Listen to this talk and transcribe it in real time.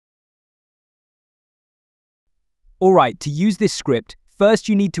Alright, to use this script, first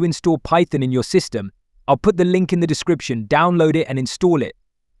you need to install Python in your system. I'll put the link in the description, download it and install it.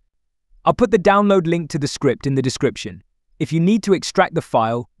 I'll put the download link to the script in the description. If you need to extract the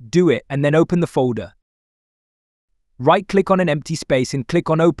file, do it and then open the folder. Right-click on an empty space and click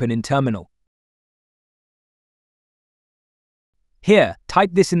on Open in Terminal. Here,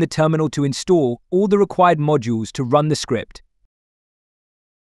 type this in the terminal to install all the required modules to run the script.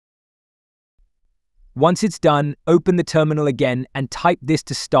 Once it's done, open the terminal again and type this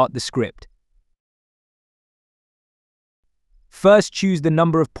to start the script. First, choose the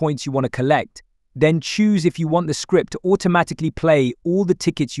number of points you want to collect. Then choose if you want the script to automatically play all the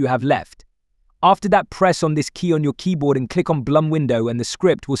tickets you have left. After that, press on this key on your keyboard and click on Blum window and the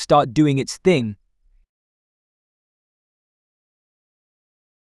script will start doing its thing.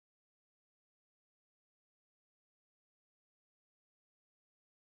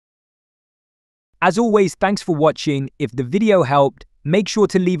 As always, thanks for watching. If the video helped, make sure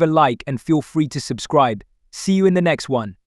to leave a like and feel free to subscribe. See you in the next one.